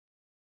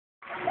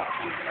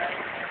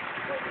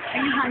Are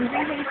you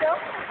hungry, Hazel?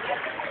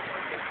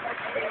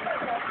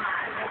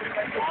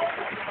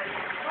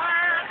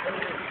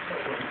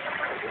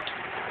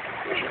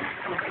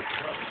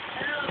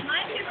 My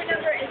favorite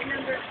number is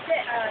number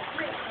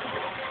 3.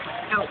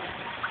 Oh.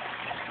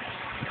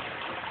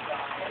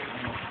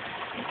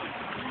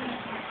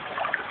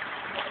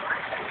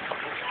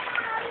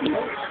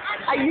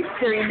 Are you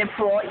stirring the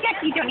pool?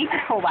 Yucky, you don't need the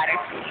pool water.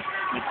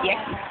 Yucky.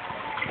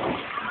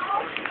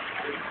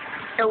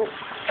 Oh,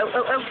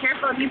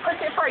 careful. If you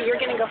push it far, you're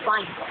going to go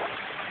flying.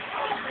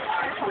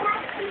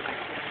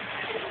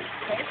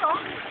 Careful.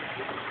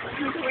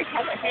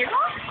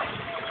 Careful.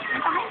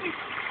 Behind you.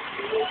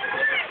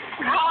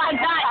 Oh, I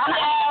got you.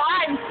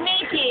 I'm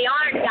sneaky,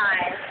 aren't I?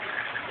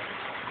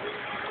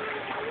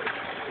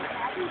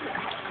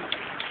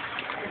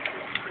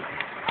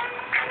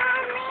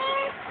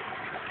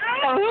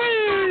 Oh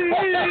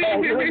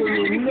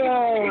no!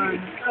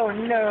 Oh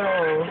no!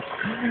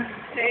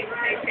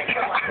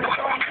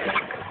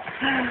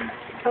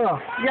 Oh,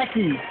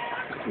 yucky!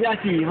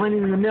 Yucky! Went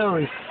in the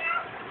nose.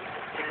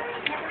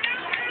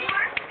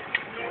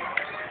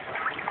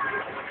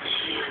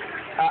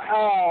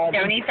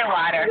 Don't eat the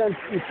water. Don't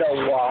eat the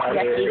water.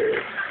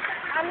 Yucky.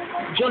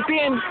 Jump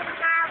in!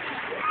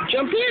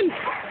 Jump in!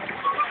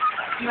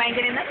 You want to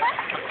get in this one?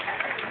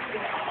 You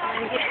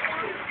want to get in?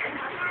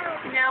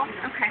 No?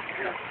 Okay.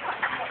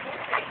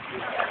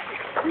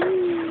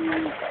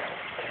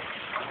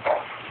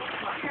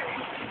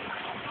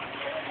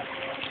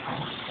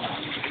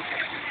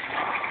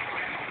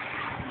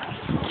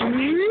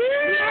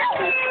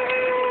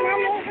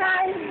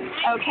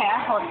 Okay,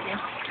 I'll hold you.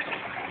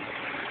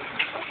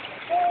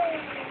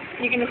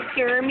 You're going to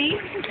stir me?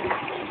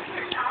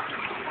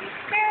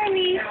 Stir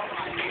me.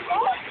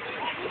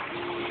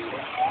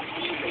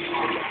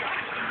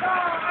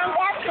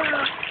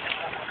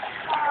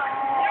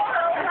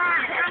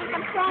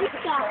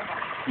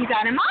 You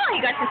got them all.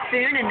 You got the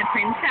spoon and the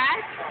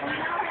princess.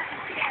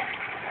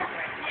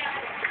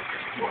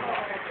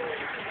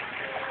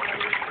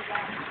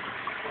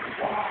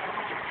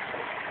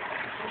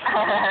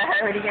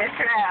 What are you going to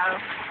throw?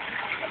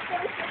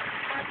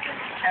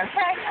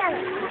 Okay.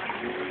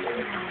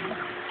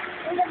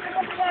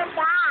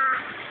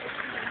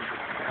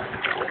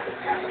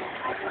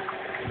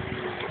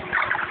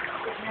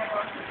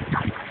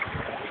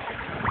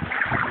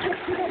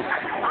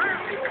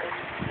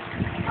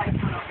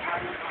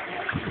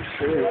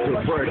 Oh,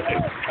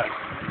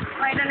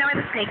 I don't know where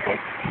the snake is.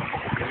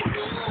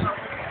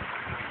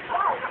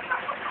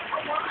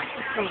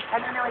 Snake. I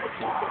don't know where the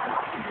snake is.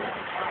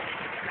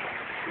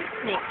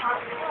 Snake.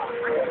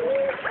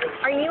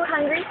 Are you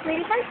hungry,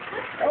 sweetie pie?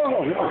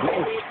 oh no!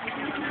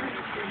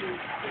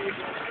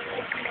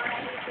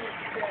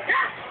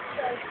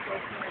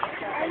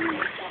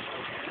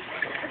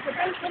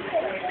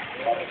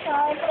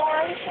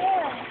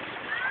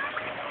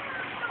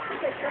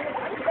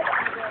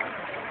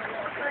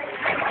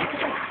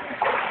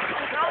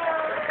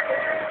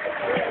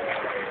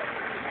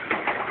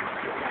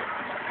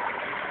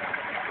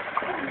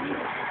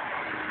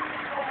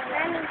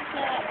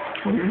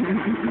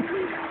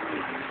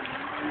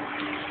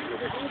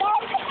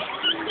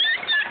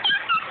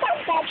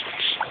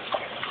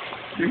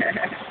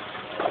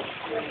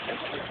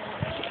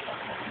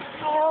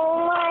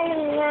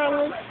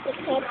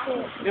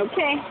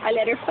 Okay, I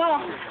let her fall.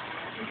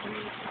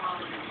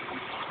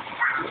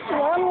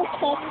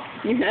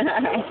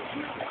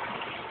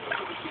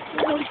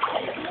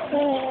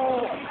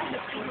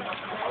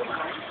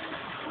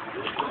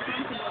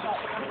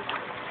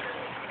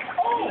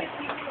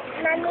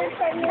 Mommy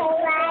said no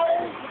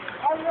right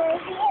over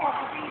here.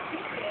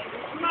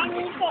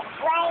 Mommy said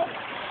right.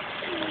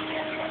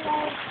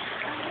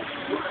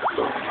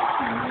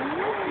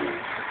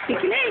 Pick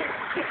your leg.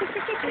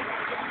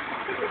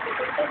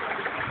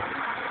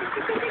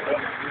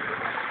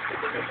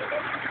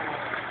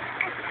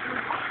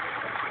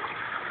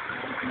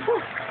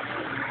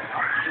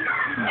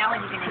 Now what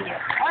are you going to do?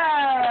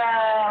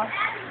 Oh!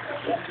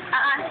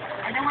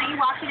 I don't want you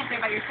walking up there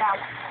by yourself.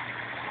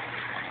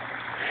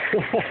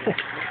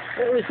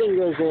 Everything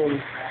goes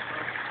in.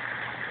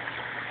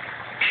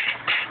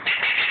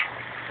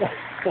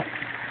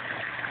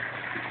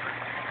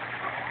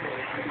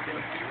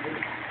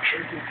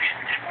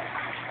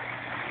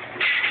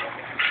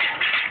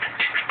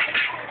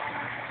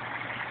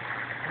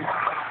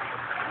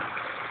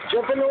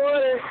 Jump in the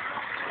water.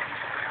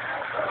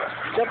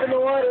 Jump in the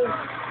water.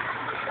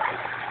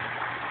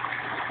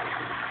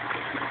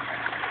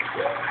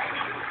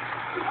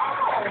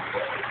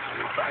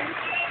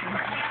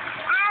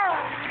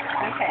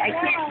 Okay, I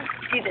can't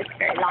do this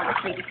very long,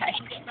 sweetie pie.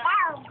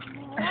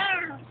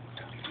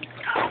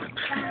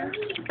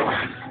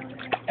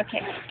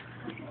 Okay.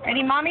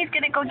 Ready? Mommy's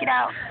gonna go get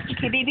out.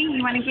 Okay, baby,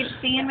 you want to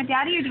stay in with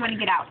Daddy, or do you want to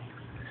get out?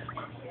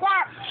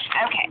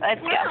 Yeah. Okay,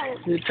 let's go.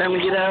 It's time to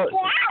get out.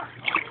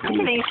 Okay,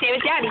 then you stay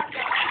with Daddy.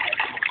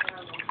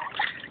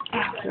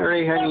 All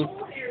right, honey.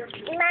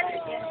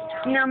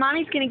 No,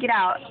 Mommy's gonna get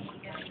out.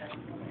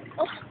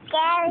 It's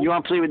scary. You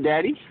want to play with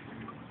Daddy?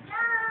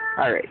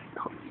 All right.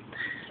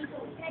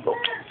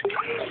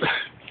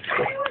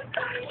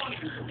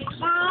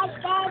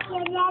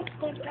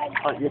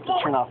 Oh, you have to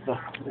turn off the...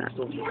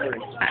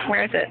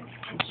 Where is it?